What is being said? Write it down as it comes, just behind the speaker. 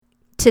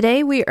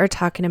Today we are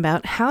talking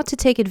about how to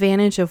take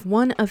advantage of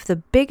one of the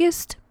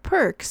biggest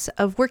perks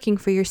of working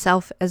for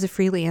yourself as a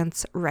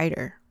freelance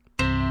writer.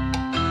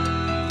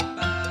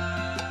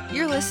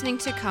 You're listening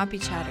to Copy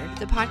Chatter,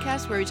 the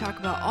podcast where we talk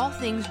about all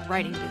things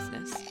writing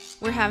business.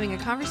 We're having a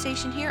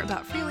conversation here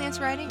about freelance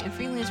writing and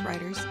freelance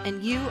writers,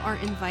 and you are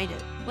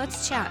invited.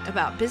 Let's chat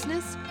about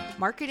business,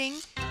 marketing,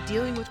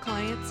 dealing with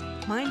clients,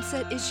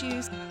 mindset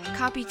issues,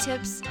 copy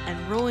tips, and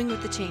rolling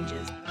with the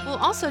changes. We'll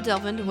also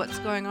delve into what's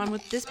going on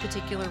with this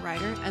particular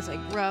writer as I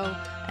grow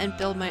and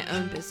build my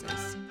own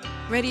business.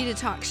 Ready to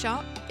talk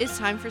shop? It's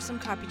time for some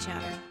Copy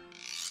Chatter.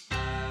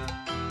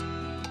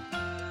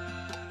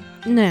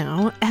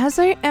 Now, as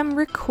I am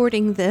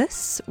recording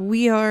this,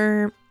 we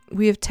have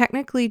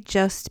technically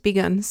just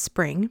begun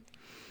spring.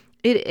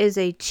 It is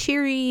a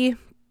cheery,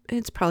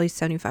 it's probably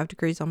 75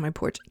 degrees on my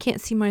porch. I can't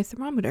see my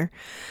thermometer.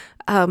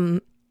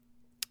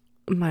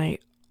 My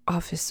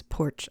office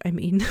porch,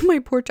 my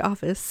porch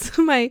office,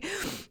 my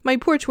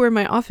porch where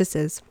my office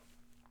is.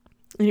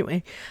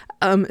 Anyway,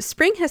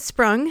 spring has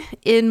sprung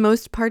in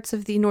most parts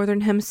of the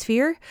Northern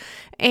Hemisphere,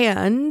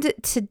 and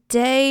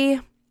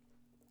today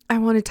I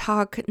want to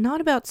talk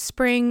not about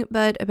spring,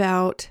 but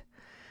about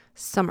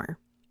summer.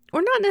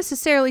 Or not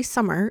necessarily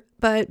summer,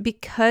 but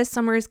because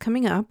summer is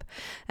coming up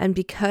and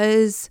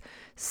because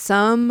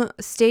some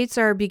states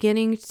are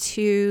beginning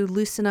to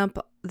loosen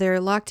up their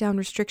lockdown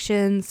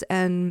restrictions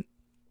and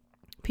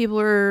people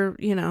are,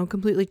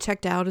 completely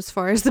checked out as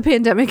far as the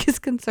pandemic is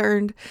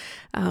concerned,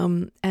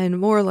 and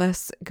more or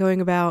less going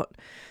about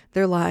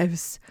their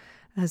lives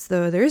as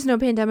though there is no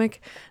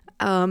pandemic.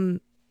 I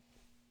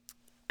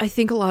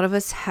think a lot of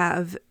us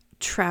have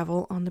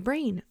travel on the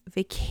brain,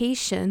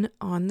 vacation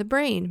on the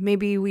brain.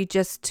 Maybe we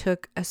just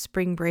took a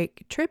spring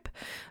break trip,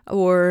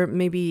 or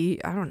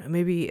maybe, I don't know,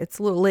 maybe it's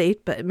a little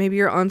late, but maybe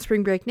you're on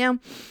spring break now,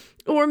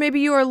 or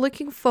maybe you are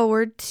looking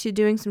forward to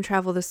doing some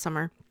travel this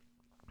summer,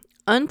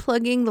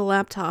 unplugging the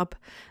laptop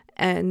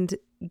and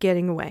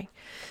getting away.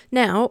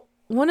 Now,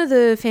 one of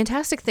the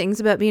fantastic things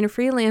about being a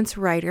freelance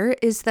writer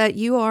is that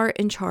you are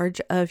in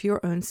charge of your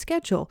own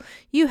schedule.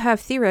 You have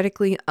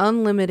theoretically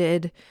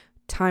unlimited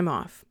time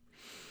off.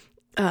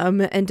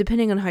 And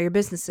depending on how your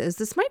business is,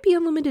 this might be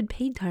unlimited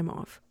paid time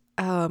off.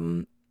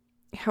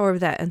 However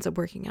that ends up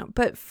working out.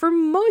 But for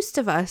most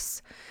of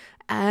us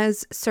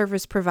as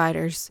service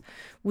providers,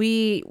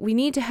 we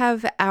need to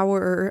have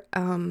our,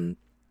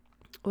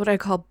 what I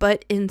call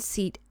butt in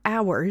seat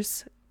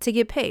hours to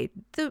get paid.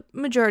 The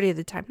majority of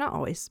the time, not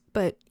always,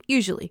 but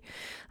usually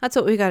that's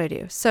what we got to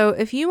do. So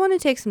if you want to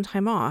take some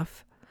time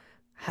off,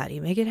 how do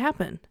you make it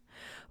happen?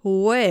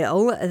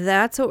 Well,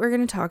 that's what we're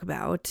going to talk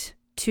about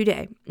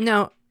today.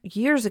 Now,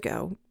 years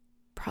ago,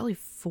 probably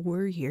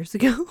 4 years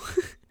ago,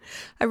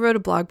 I wrote a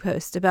blog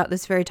post about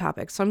this very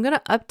topic. So I'm going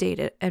to update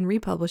it and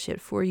republish it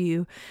for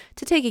you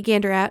to take a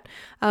gander at.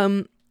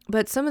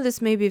 But some of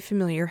this may be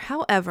familiar.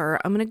 However,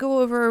 I'm going to go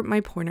over my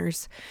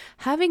pointers.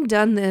 Having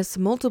done this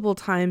multiple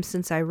times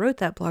since I wrote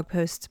that blog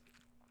post,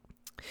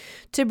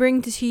 to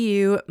bring to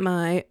you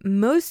my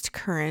most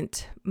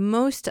current,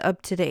 most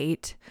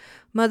up-to-date,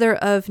 mother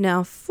of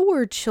now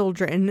 4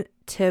 children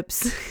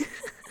tips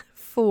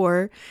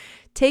for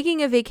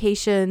taking a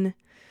vacation,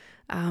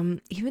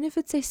 even if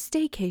it's a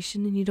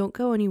staycation and you don't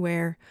go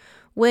anywhere,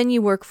 when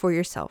you work for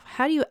yourself.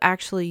 How do you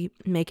actually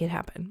make it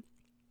happen?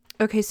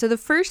 Okay, so the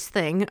first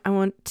thing I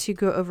want to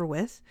go over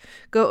with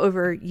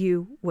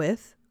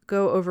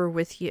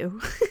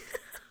you.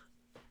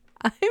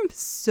 I'm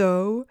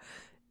so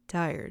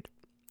tired.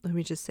 Let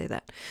me just say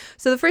that.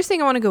 So the first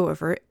thing I want to go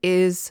over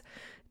is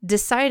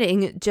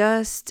deciding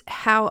just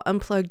how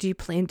unplugged you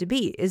plan to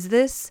be. Is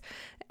this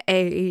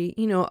a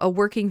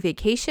working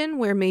vacation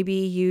where maybe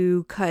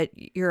you cut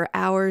your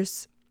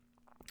hours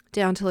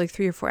down to like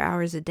 3 or 4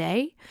 hours a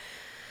day,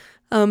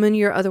 and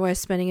you're otherwise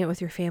spending it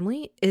with your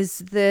family? Is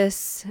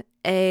this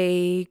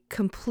a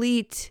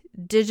complete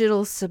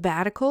digital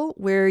sabbatical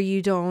where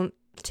you don't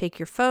take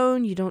your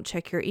phone, you don't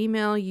check your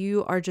email,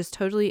 you are just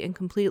totally and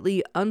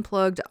completely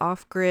unplugged,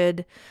 off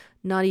grid,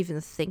 not even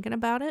thinking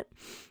about it?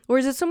 Or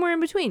is it somewhere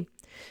in between?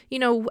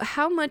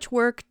 How much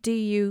work do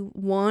you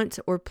want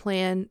or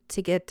plan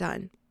to get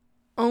done?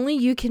 Only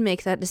you can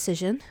make that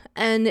decision,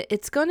 and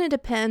it's going to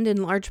depend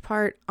in large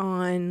part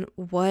on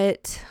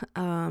what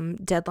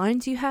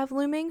deadlines you have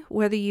looming,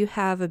 whether you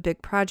have a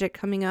big project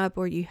coming up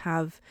or you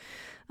have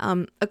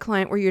a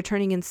client where you're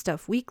turning in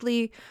stuff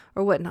weekly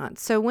or whatnot.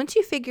 So once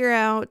you figure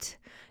out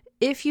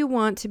if you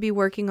want to be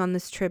working on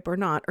this trip or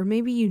not, or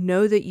maybe you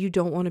know that you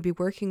don't want to be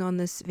working on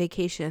this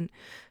vacation,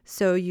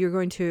 so you're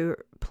going to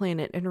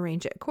plan it and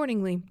arrange it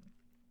accordingly.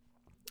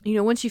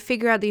 Once you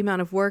figure out the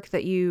amount of work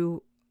that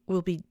you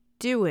will be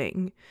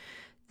doing,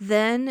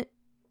 then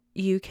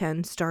you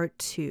can start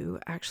to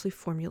actually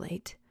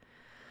formulate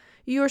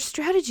your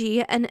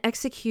strategy and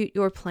execute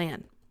your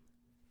plan.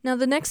 Now,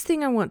 the next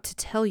thing I want to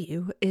tell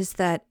you is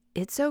that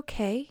it's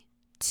okay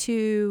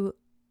to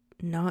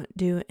not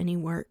do any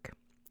work.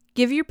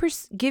 Give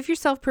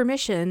yourself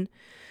permission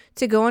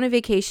to go on a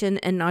vacation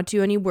and not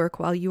do any work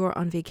while you are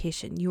on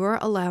vacation. You are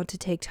allowed to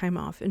take time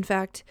off. In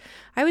fact,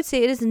 I would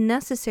say it is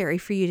necessary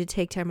for you to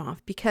take time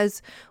off,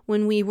 because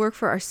when we work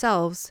for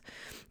ourselves,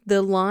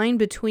 the line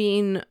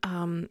between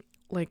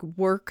like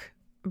work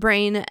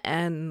brain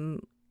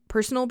and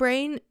personal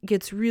brain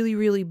gets really,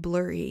 really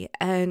blurry,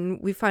 and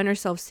we find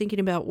ourselves thinking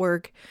about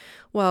work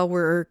while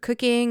we're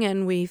cooking,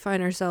 and we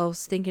find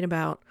ourselves thinking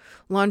about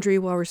laundry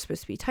while we're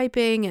supposed to be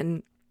typing,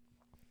 and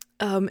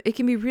it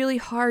can be really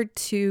hard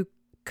to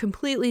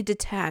completely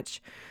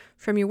detach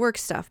from your work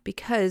stuff,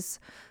 because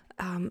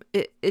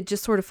it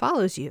just sort of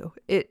follows you.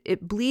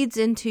 It bleeds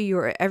into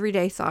your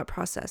everyday thought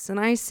process. And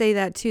I say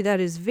that too. That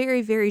is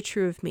very, very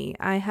true of me.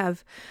 I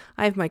have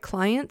my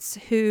clients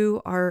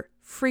who are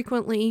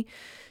frequently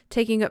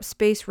taking up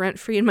space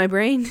rent-free in my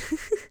brain.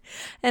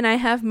 And I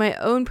have my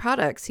own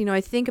products. I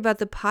think about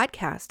the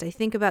podcast. I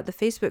think about the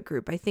Facebook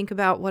group. I think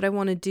about what I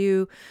want to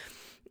do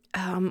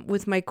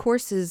with my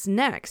courses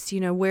next,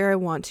 where I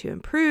want to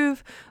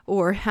improve,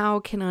 or how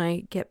can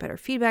I get better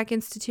feedback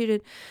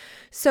instituted.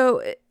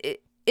 So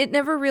it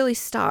never really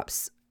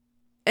stops.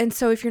 And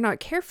so if you're not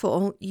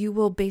careful, you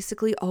will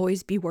basically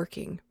always be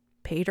working,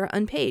 paid or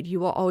unpaid. You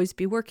will always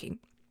be working.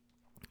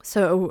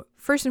 So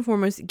first and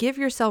foremost, give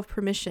yourself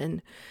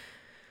permission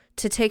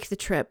to take the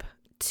trip,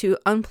 to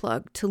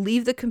unplug, to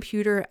leave the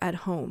computer at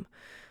home,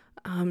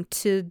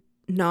 to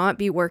not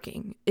be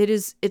working.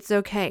 It's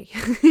okay.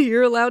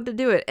 You're allowed to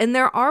do it. And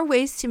there are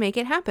ways to make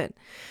it happen.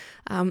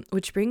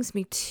 Which brings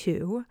me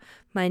to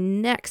my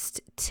next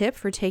tip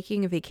for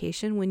taking a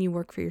vacation when you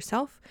work for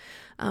yourself.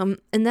 And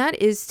that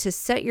is to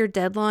set your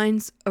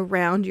deadlines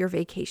around your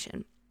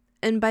vacation.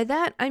 And by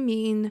that, I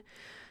mean,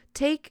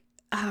 take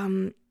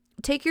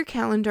your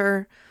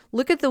calendar,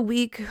 look at the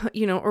week,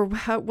 or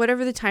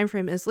whatever the time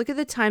frame is, look at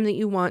the time that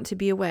you want to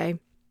be away,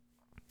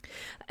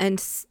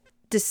 and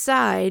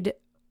decide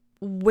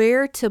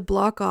where to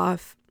block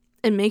off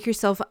and make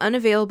yourself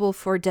unavailable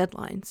for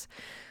deadlines.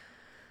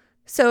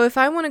 So if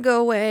I want to go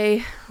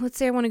away, let's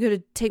say I want to go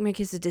to take my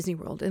kids to Disney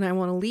World, and I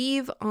want to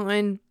leave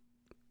on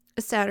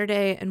a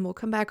Saturday and we'll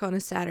come back on a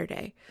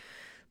Saturday.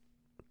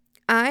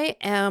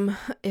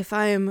 If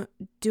I am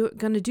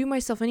going to do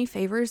myself any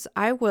favors,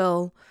 I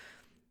will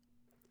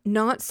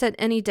not set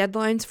any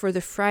deadlines for the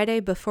Friday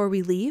before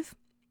we leave.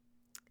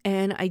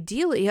 And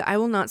ideally, I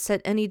will not set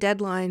any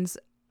deadlines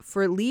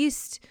for at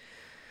least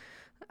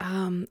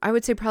I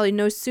would say probably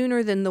no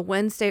sooner than the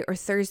Wednesday or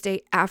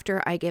Thursday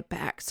after I get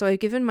back. So I've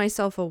given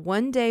myself a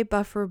 1-day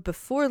buffer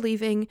before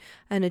leaving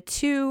and a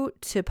 2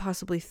 to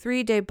possibly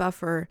 3-day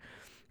buffer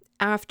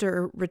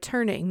after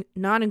returning,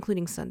 not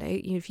including Sunday.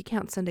 If you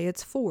count Sunday,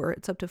 it's 4.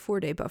 It's up to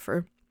 4-day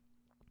buffer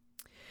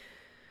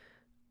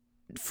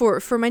for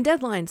my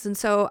deadlines. And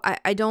so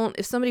I don't,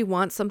 if somebody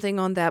wants something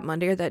on that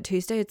Monday or that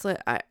Tuesday, it's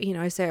like, I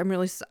say,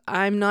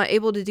 I'm not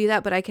able to do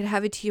that, but I could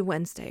have it to you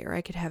Wednesday, or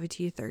I could have it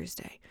to you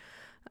Thursday.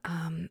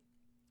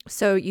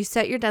 So you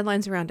set your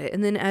deadlines around it.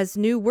 And then as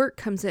new work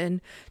comes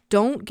in,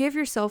 don't give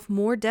yourself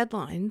more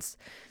deadlines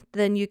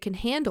than you can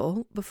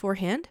handle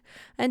beforehand.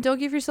 And don't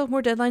give yourself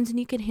more deadlines than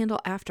you can handle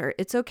after.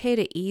 It's okay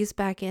to ease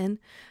back in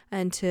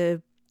and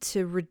to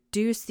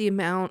reduce the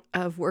amount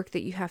of work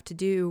that you have to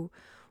do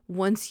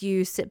once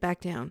you sit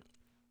back down.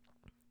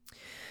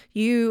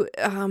 You,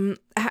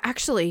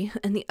 actually,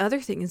 and the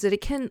other thing is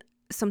that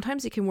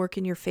sometimes it can work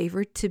in your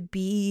favor to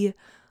be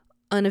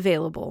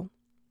unavailable,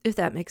 if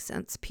that makes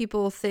sense.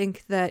 People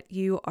think that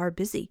you are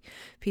busy.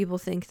 People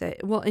think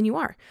that, and you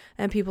are.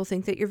 And people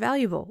think that you're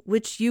valuable,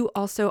 which you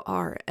also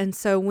are. And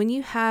so when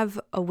you have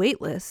a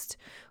wait list,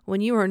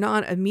 when you are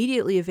not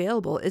immediately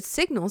available, it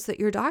signals that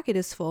your docket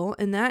is full.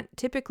 And that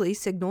typically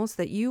signals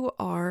that you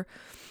are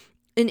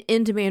an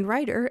in-demand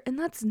writer. And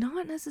that's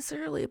not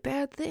necessarily a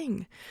bad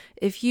thing.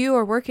 If you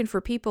are working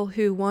for people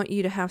who want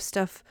you to have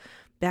stuff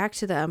back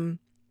to them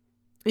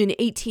in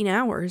 18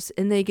 hours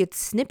and they get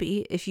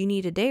snippy if you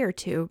need a day or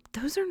two,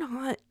 those are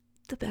not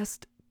the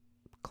best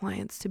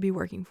clients to be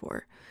working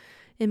for,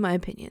 in my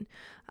opinion.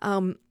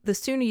 The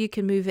sooner you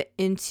can move it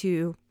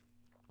into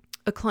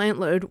a client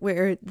load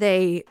where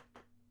they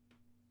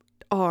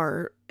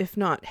are, if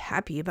not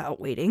happy about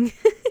waiting,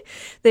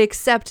 they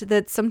accept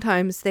that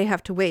sometimes they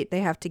have to wait.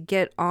 They have to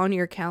get on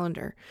your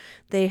calendar.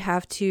 They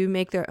have to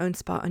make their own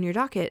spot on your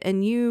docket.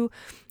 And you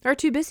are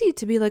too busy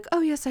to be like,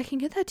 oh, yes, I can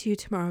get that to you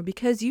tomorrow,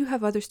 because you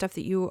have other stuff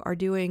that you are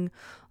doing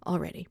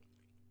already.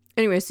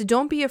 Anyway, so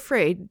don't be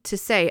afraid to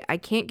say, I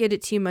can't get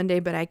it to you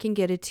Monday, but I can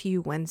get it to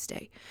you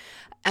Wednesday.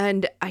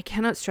 And I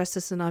cannot stress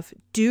this enough.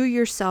 Do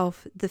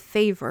yourself the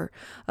favor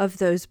of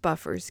those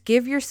buffers.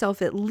 Give yourself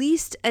at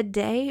least a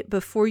day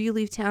before you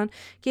leave town.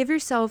 Give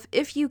yourself,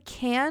 if you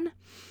can,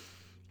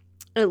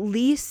 at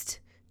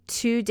least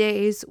 2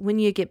 days when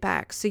you get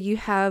back. So you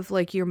have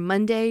like your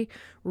Monday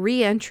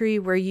re-entry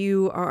where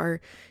you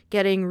are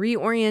getting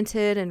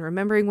reoriented and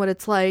remembering what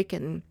it's like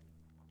and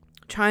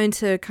trying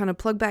to kind of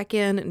plug back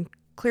in and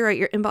clear out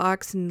your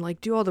inbox and like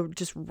do all the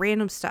just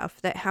random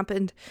stuff that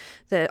happened,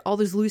 that all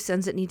those loose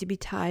ends that need to be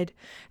tied.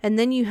 And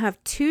then you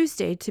have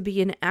Tuesday to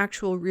be an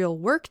actual real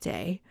work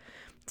day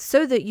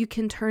so that you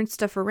can turn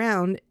stuff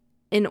around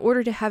in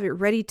order to have it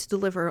ready to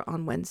deliver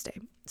on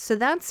Wednesday. So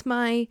that's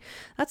my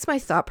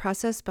thought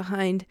process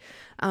behind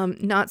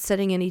not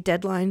setting any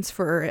deadlines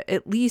for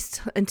at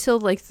least until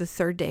like the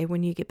third day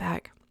when you get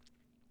back.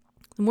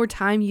 The more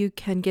time you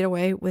can get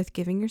away with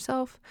giving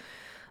yourself,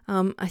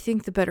 I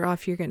think the better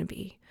off you're going to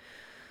be.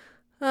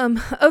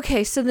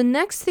 Okay, so the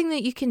next thing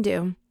that you can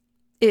do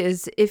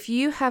is if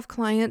you have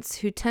clients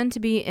who tend to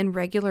be in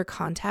regular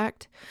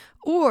contact,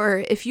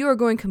 or if you're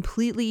going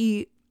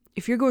completely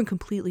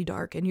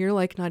dark and you're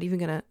like not even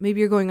gonna, maybe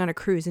you're going on a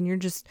cruise and you're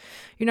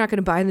not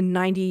gonna buy the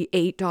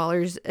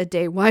 $98 a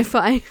day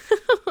Wi-Fi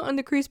on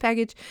the cruise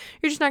package.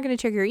 You're just not gonna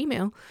check your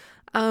email.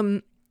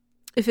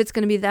 If it's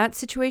gonna be that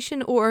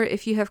situation, or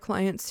if you have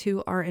clients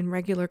who are in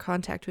regular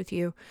contact with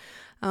you,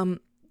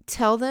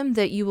 tell them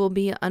that you will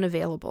be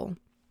unavailable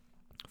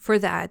for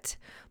that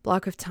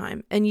block of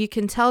time. And you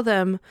can tell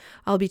them,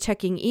 I'll be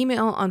checking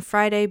email on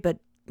Friday, but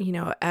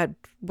at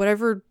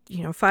whatever,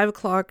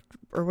 5:00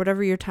 or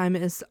whatever your time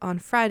is on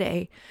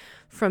Friday,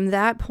 from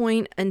that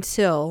point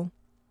until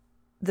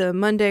the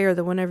Monday or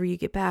the whenever you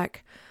get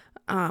back,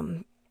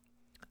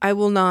 I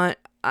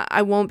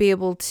won't be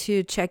able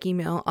to check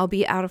email. I'll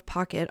be out of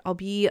pocket. I'll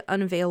be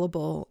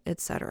unavailable,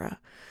 etc.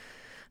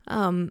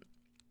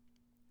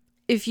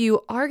 If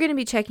you are going to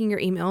be checking your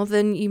email,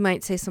 then you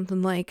might say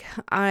something like,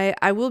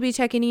 I will be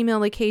checking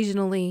email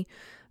occasionally,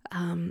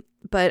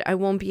 but I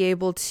won't be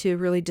able to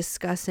really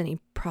discuss any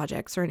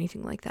projects or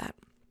anything like that.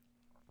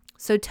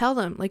 So tell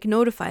them,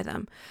 notify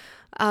them.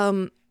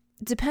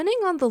 Depending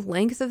on the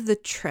length of the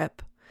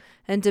trip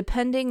and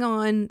depending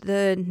on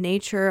the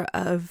nature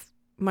of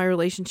my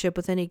relationship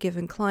with any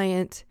given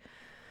client,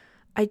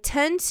 I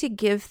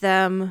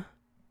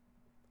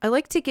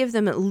like to give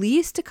them at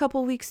least a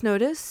couple weeks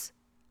notice.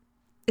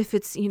 If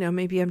it's,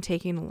 maybe I'm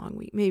taking a long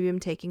week, maybe I'm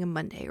taking a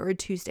Monday or a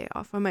Tuesday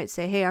off. I might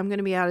say, hey, I'm going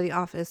to be out of the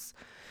office.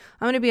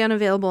 I'm going to be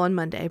unavailable on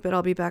Monday, but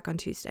I'll be back on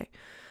Tuesday.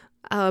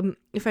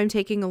 If I'm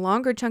taking a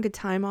longer chunk of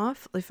time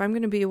off, if I'm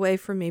going to be away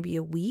for maybe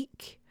a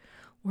week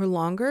or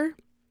longer,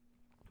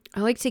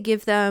 I like to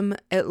give them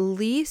at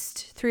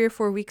least 3 or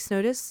 4 weeks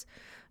notice.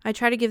 I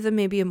try to give them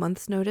maybe a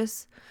month's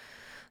notice,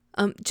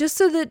 just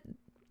so that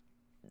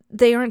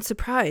they aren't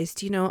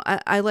surprised.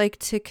 I like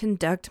to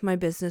conduct my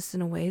business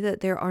in a way that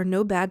there are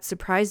no bad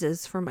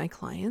surprises for my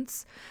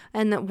clients.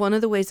 And that one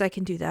of the ways I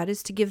can do that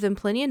is to give them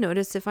plenty of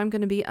notice if I'm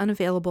going to be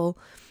unavailable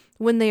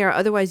when they are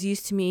otherwise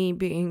used to me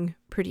being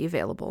pretty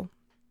available.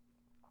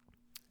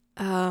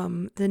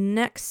 The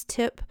next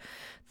tip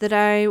that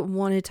I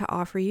wanted to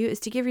offer you is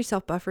to give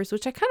yourself buffers,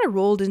 which I kind of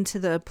rolled into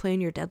the plan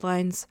your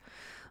deadlines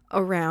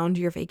around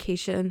your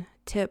vacation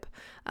tip.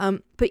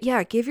 But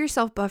yeah, give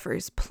yourself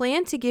buffers.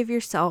 Plan to give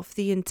yourself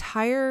the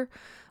entire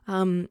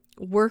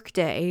work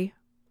day,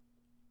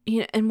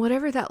 and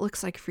whatever that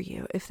looks like for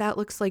you. If that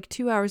looks like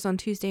 2 hours on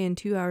Tuesday and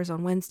 2 hours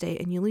on Wednesday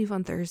and you leave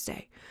on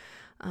Thursday.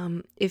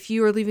 If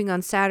you are leaving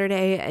on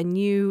Saturday and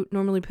you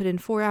normally put in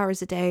 4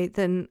 hours a day,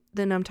 then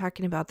I'm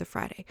talking about the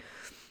Friday.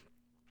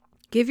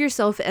 Give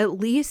yourself at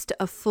least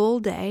a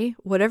full day,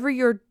 whatever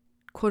your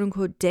quote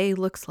unquote day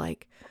looks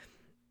like,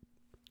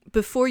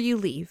 before you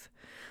leave,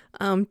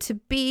 to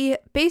be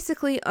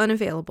basically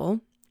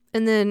unavailable,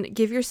 and then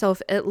give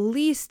yourself at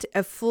least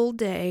a full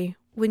day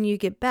when you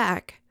get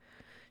back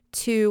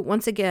to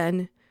once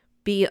again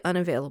be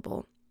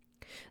unavailable.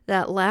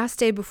 That last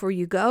day before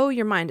you go,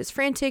 your mind is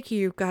frantic.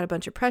 You've got a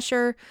bunch of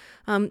pressure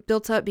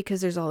built up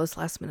because there's all this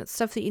last minute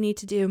stuff that you need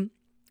to do.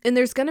 And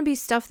there's going to be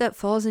stuff that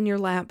falls in your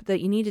lap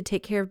that you need to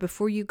take care of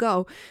before you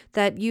go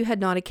that you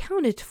had not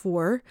accounted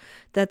for.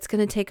 That's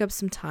going to take up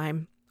some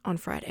time on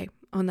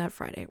that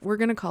Friday. We're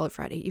going to call it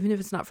Friday, even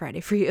if it's not Friday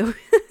for you.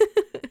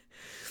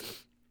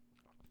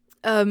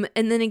 And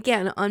then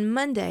again, on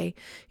Monday,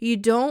 you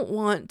don't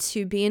want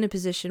to be in a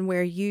position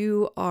where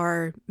you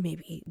are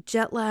maybe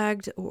jet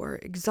lagged or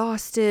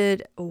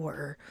exhausted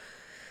or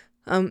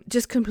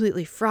just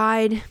completely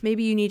fried.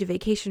 Maybe you need a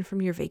vacation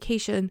from your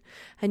vacation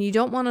and you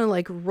don't want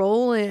to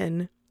roll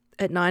in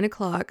at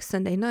 9:00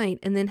 Sunday night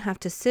and then have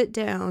to sit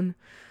down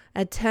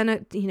at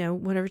 10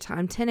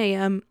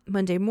 a.m.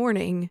 Monday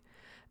morning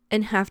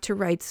and have to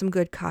write some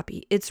good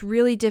copy. It's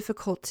really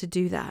difficult to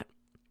do that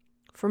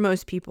for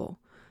most people.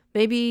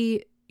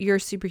 Maybe you're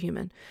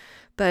superhuman,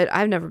 but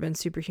I've never been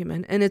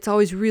superhuman. And it's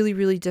always really,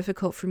 really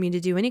difficult for me to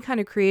do any kind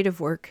of creative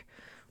work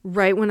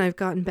right when I've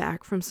gotten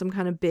back from some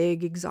kind of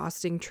big,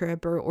 exhausting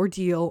trip or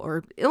ordeal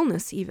or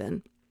illness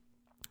even.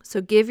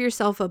 So give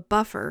yourself a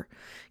buffer.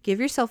 Give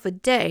yourself a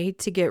day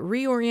to get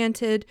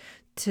reoriented,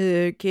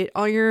 to get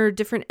all your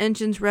different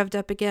engines revved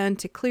up again,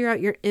 to clear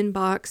out your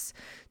inbox,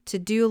 to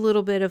do a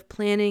little bit of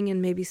planning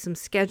and maybe some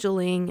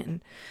scheduling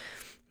and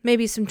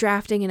maybe some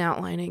drafting and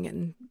outlining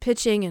and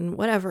pitching and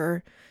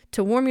whatever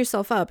to warm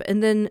yourself up.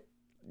 And then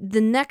the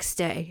next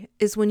day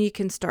is when you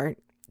can start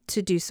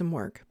to do some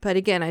work. But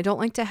again, I don't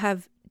like to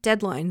have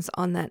deadlines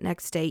on that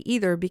next day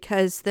either,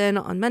 because then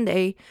on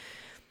Monday,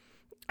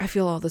 I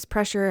feel all this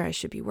pressure. I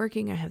should be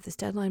working. I have this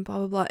deadline, blah,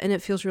 blah, blah. And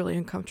it feels really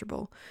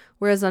uncomfortable.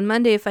 Whereas on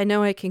Monday, if I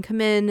know I can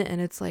come in and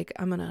it's like,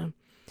 I'm going to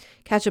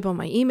catch up on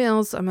my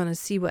emails. I'm going to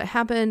see what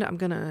happened. I'm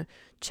going to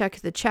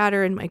check the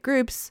chatter in my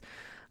groups.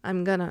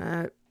 I'm going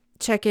to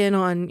check in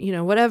on,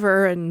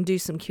 whatever, and do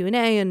some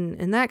Q&A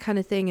and that kind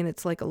of thing. And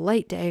it's like a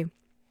light day,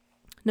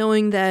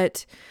 knowing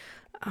that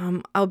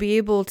I'll be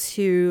able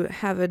to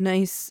have a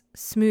nice,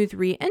 smooth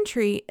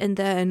re-entry, and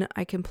then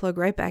I can plug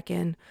right back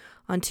in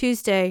on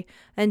Tuesday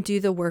and do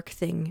the work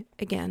thing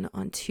again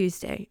on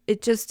Tuesday.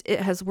 It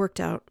has worked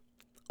out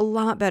a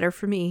lot better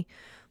for me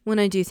when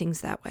I do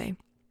things that way.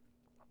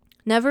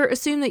 Never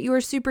assume that you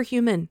are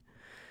superhuman.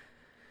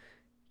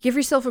 Give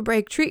yourself a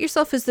break. Treat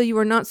yourself as though you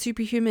are not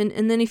superhuman.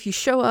 And then if you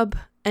show up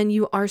and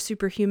you are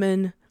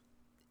superhuman,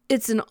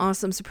 it's an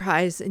awesome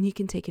surprise and you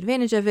can take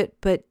advantage of it,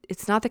 but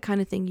it's not the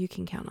kind of thing you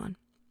can count on.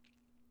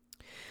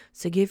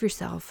 So give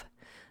yourself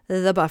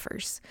the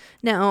buffers.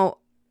 Now,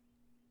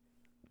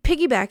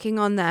 piggybacking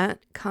on that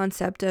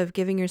concept of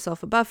giving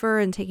yourself a buffer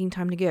and taking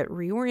time to get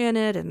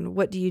reoriented, and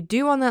what do you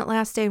do on that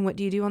last day and what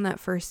do you do on that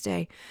first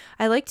day,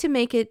 I like to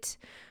make it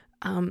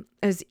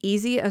as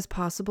easy as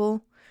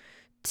possible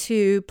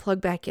to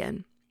plug back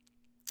in.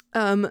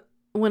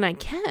 When I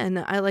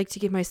can, I like to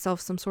give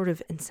myself some sort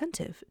of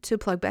incentive to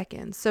plug back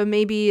in. So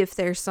maybe if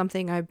there's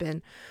something I've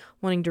been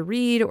wanting to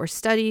read or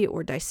study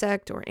or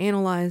dissect or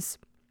analyze,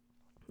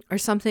 or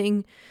some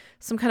kind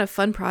of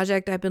fun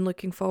project I've been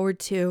looking forward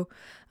to,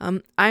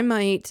 I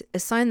might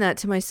assign that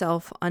to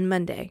myself on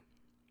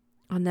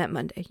that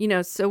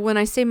Monday. So when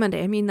I say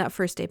Monday, I mean that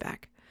first day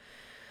back.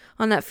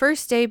 On that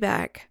first day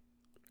back,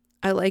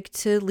 I like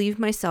to leave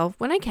myself,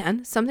 when I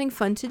can, something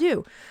fun to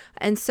do.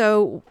 And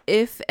so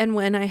if and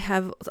when I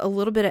have a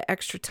little bit of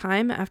extra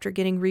time after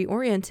getting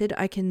reoriented,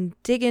 I can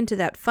dig into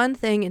that fun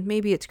thing, and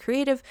maybe it's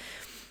creative.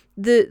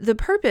 The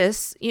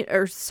purpose,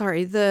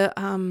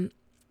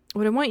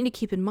 what I want you to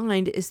keep in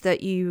mind is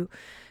that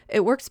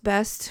it works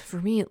best,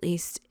 for me at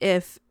least,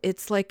 if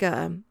it's like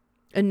a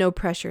no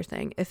pressure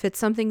thing. If it's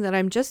something that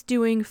I'm just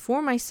doing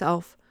for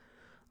myself,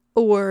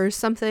 or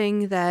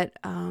something that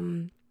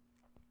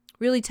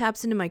really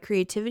taps into my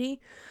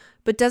creativity,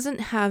 but doesn't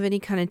have any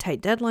kind of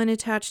tight deadline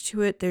attached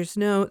to it. There's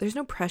no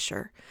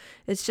pressure.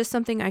 It's just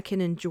something I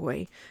can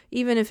enjoy,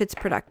 even if it's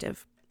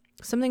productive.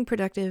 Something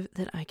productive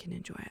that I can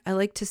enjoy. I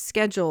like to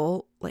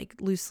schedule,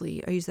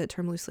 loosely. I use that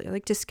term loosely. I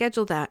like to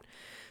schedule that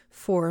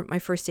for my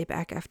first day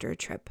back after a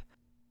trip.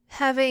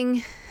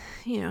 Having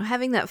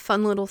that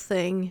fun little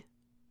thing,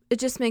 it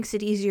just makes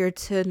it easier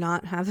to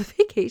not have a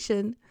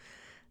vacation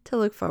to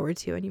look forward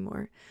to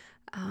anymore.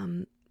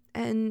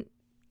 And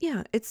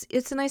yeah,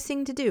 it's a nice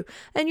thing to do.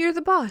 And you're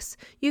the boss.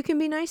 You can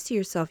be nice to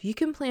yourself. You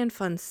can plan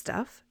fun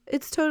stuff.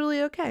 It's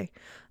totally okay.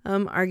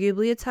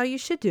 Arguably, it's how you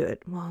should do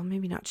it. Well,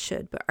 maybe not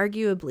should, but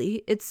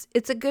arguably,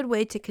 it's a good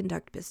way to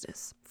conduct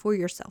business for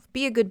yourself.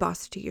 Be a good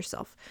boss to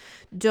yourself.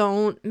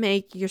 Don't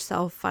make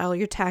yourself file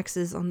your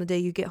taxes on the day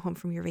you get home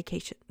from your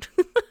vacation.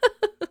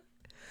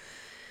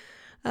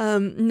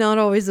 Not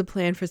always a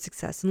plan for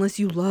success, unless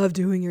you love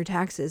doing your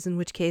taxes, in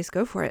which case,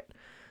 go for it.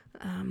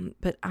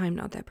 But I'm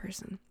not that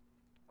person.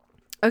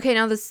 Okay,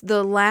 now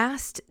the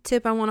last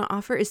tip I want to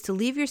offer is to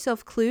leave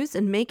yourself clues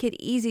and make it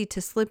easy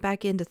to slip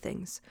back into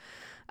things.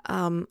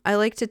 I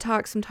like to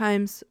talk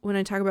sometimes, when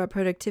I talk about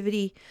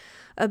productivity,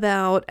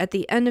 about at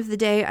the end of the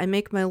day, I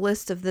make my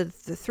list of the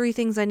 3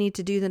 things I need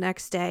to do the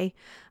next day.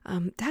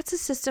 That's a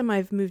system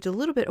I've moved a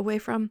little bit away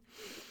from,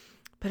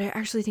 but I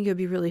actually think it would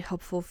be really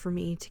helpful for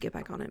me to get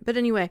back on it. But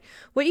anyway,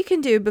 what you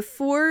can do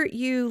before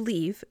you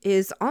leave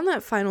is, on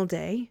that final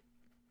day,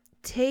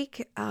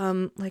 take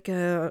like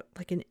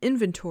an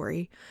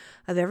inventory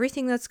of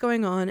everything that's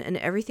going on and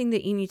everything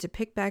that you need to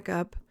pick back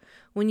up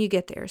when you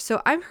get there.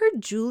 So I've heard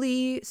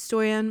Julie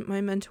Stoyan,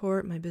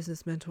 my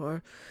business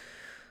mentor,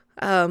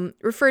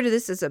 refer to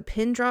this as a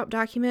pin drop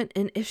document.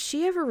 And if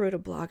she ever wrote a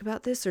blog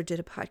about this or did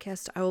a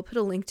podcast, I will put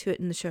a link to it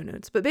in the show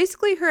notes. But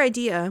basically, her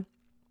idea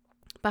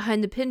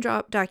behind the pin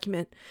drop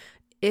document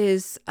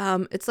is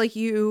it's like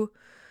you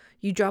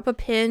drop a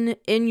pin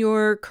in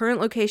your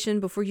current location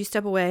before you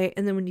step away.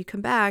 And then when you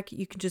come back,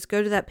 you can just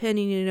go to that pin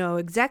and you know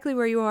exactly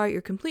where you are.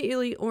 You're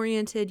completely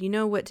oriented. You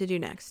know what to do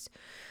next.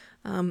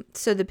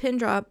 So the pin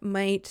drop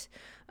might,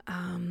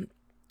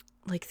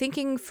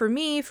 thinking for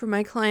me, for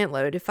my client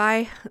load,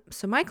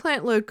 so my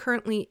client load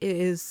currently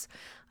is,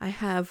 I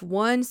have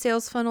 1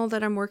 sales funnel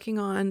that I'm working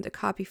on the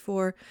copy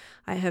for.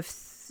 I have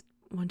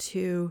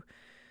 2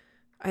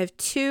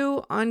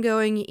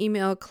 ongoing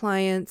email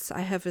clients. I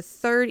have a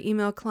 3rd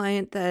email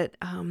client that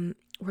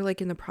we're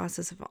in the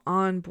process of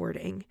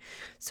onboarding.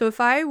 So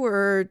if I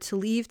were to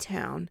leave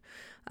town,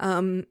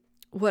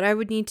 what I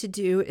would need to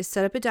do is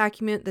set up a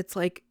document that's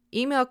like,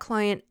 email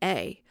client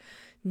A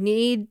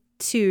need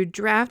to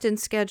draft and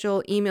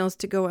schedule emails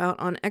to go out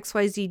on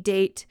XYZ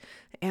date,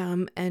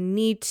 and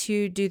need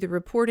to do the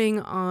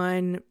reporting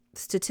on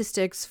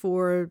statistics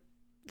for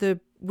the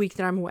week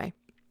that I'm away.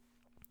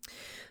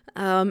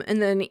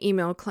 And then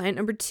email client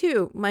number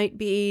 2 might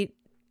be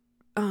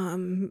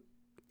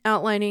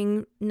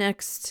outlining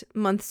next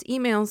month's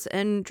emails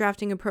and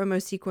drafting a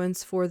promo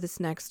sequence for this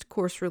next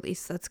course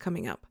release that's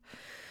coming up.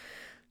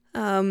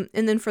 And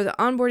then for the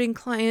onboarding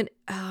client,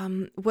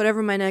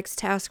 whatever my next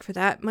task for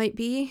that might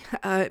be,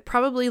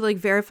 probably like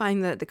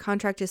verifying that the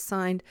contract is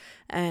signed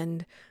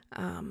and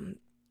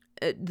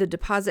the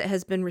deposit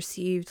has been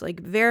received, like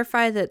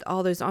verify that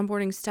all those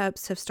onboarding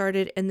steps have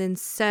started, and then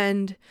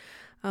send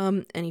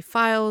any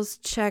files,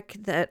 check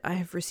that I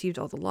have received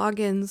all the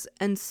logins,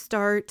 and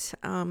start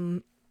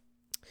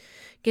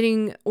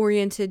getting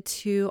oriented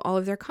to all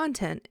of their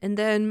content. And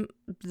then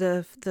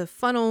the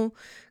funnel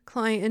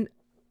client,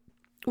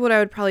 what I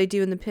would probably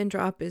do in the pin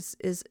drop is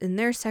in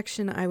their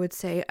section, I would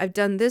say, I've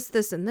done this,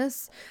 this, and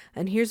this,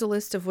 and here's a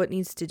list of what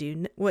needs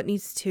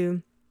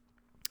to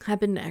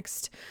happen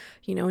next,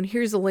 and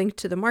here's a link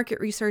to the market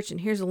research,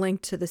 and here's a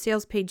link to the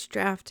sales page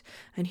draft,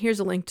 and here's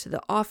a link to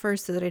the offer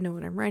so that I know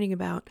what I'm writing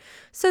about,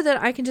 so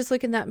that I can just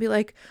look at that and be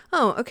like,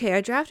 oh, okay,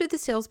 I drafted the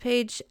sales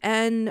page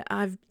and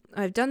I've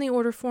done the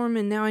order form,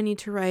 and now I need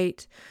to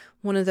write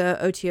one of the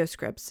OTO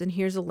scripts, and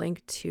here's a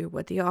link to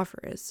what the offer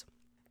is.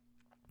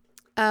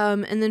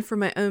 And then for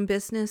my own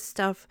business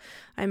stuff,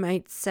 I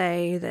might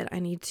say that I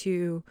need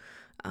to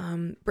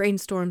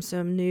brainstorm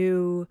some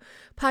new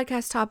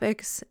podcast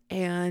topics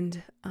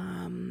and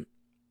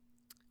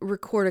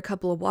record a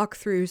couple of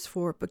walkthroughs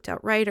for Booked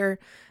Out Writer.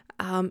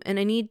 And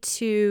I need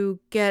to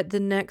get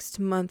the next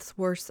month's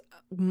worth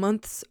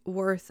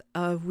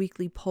of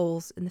weekly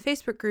polls in the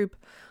Facebook group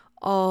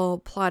all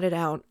plotted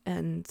out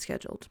and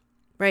scheduled,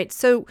 right?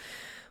 So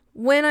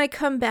when I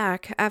come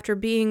back after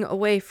being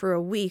away for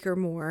a week or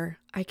more,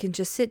 I can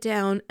just sit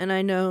down and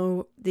I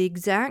know the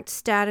exact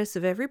status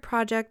of every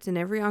project and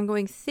every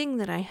ongoing thing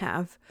that I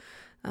have.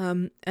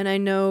 And I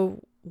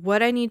know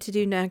what I need to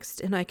do next,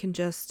 and I can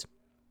just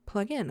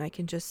plug in. I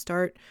can just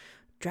start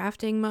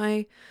drafting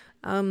my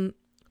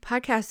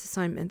podcast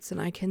assignments,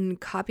 and I can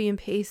copy and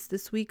paste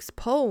this week's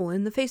poll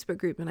in the Facebook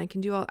group, and I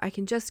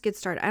can just get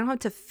started. I don't have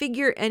to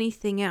figure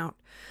anything out.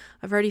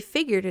 I've already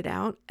figured it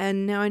out,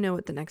 and now I know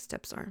what the next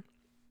steps are.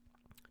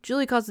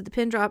 Julie calls it the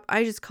pin drop.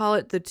 I just call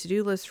it the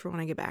to-do list for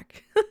when I get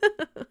back.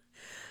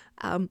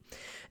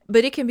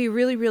 But it can be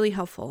really, really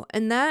helpful.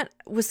 And that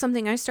was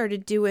something I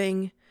started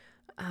doing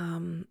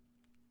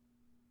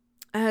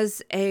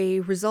as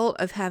a result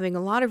of having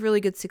a lot of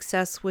really good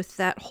success with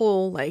that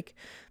whole, like,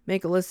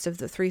 make a list of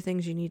the 3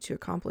 things you need to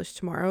accomplish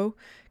tomorrow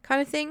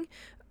kind of thing.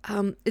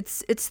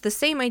 It's the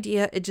same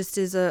idea. It just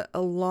is a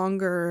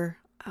longer,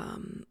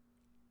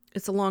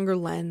 it's a longer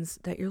lens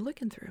that you're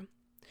looking through.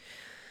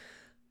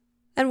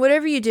 And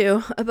whatever you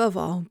do, above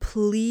all,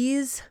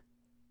 please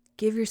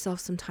give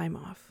yourself some time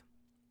off.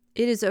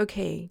 It is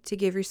okay to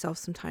give yourself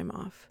some time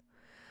off.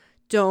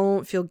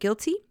 Don't feel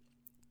guilty.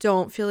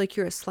 Don't feel like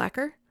you're a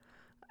slacker.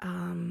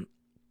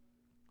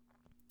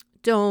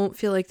 Don't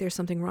feel like there's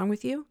something wrong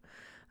with you.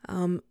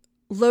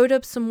 Load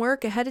up some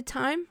work ahead of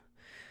time.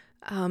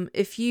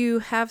 If you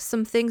have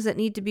some things that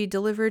need to be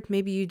delivered,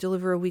 maybe you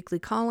deliver a weekly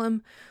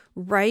column,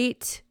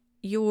 write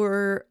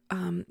your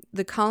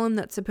the column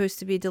that's supposed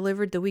to be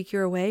delivered the week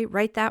you're away,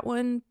 write that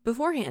one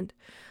beforehand.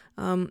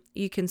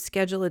 You can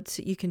schedule it,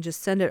 you can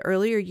just send it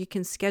early, or you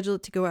can schedule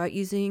it to go out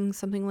using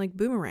something like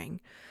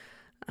Boomerang.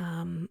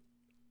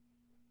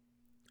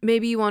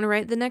 Maybe you want to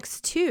write the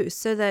next 2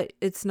 so that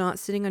it's not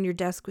sitting on your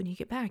desk when you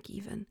get back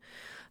even.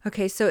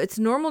 Okay, so it's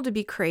normal to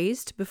be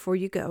crazed before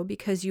you go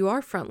because you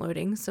are front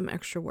loading some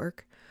extra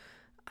work,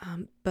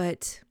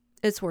 but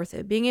it's worth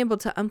it. Being able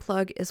to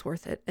unplug is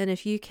worth it. And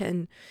if you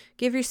can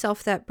give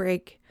yourself that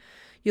break,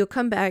 you'll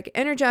come back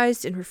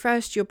energized and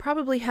refreshed. You'll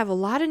probably have a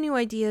lot of new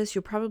ideas.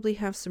 You'll probably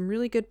have some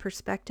really good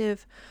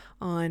perspective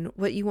on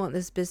what you want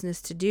this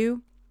business to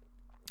do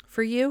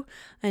for you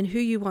and who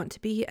you want to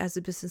be as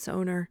a business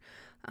owner.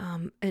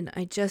 And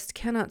I just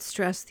cannot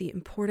stress the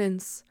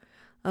importance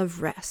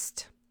of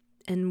rest.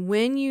 And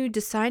when you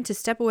decide to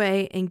step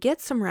away and get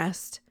some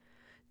rest,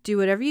 do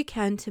whatever you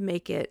can to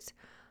make it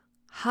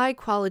high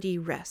quality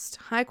rest,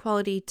 high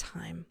quality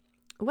time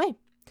away.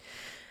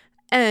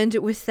 And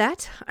with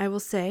that, I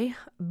will say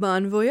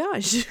bon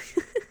voyage.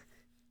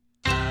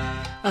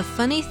 A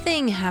funny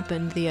thing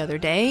happened the other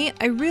day.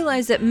 I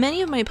realized that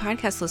many of my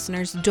podcast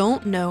listeners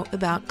don't know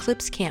about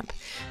Clips Camp.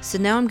 So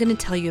now I'm going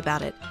to tell you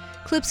about it.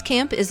 Clips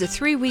Camp is a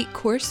 3-week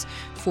course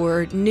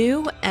for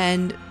new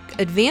and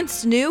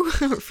advanced new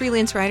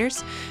freelance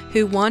writers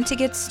who want to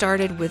get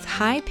started with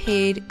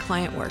high-paid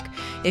client work.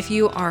 If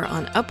you are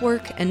on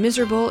Upwork and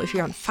miserable, if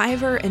you're on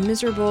Fiverr and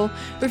miserable,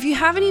 or if you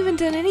haven't even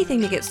done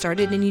anything to get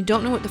started and you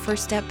don't know what the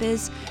first step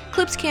is,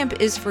 Clips Camp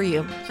is for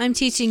you. I'm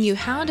teaching you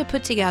how to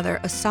put together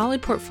a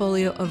solid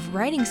portfolio of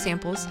writing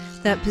samples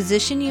that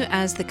position you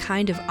as the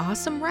kind of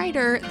awesome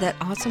writer that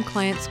awesome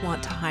clients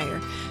want to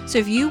hire. So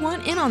if you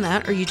want in on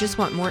that or you just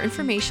want more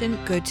information,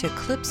 go to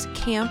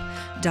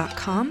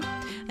clipscamp.com.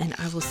 and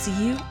I will see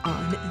you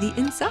on the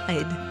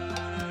inside.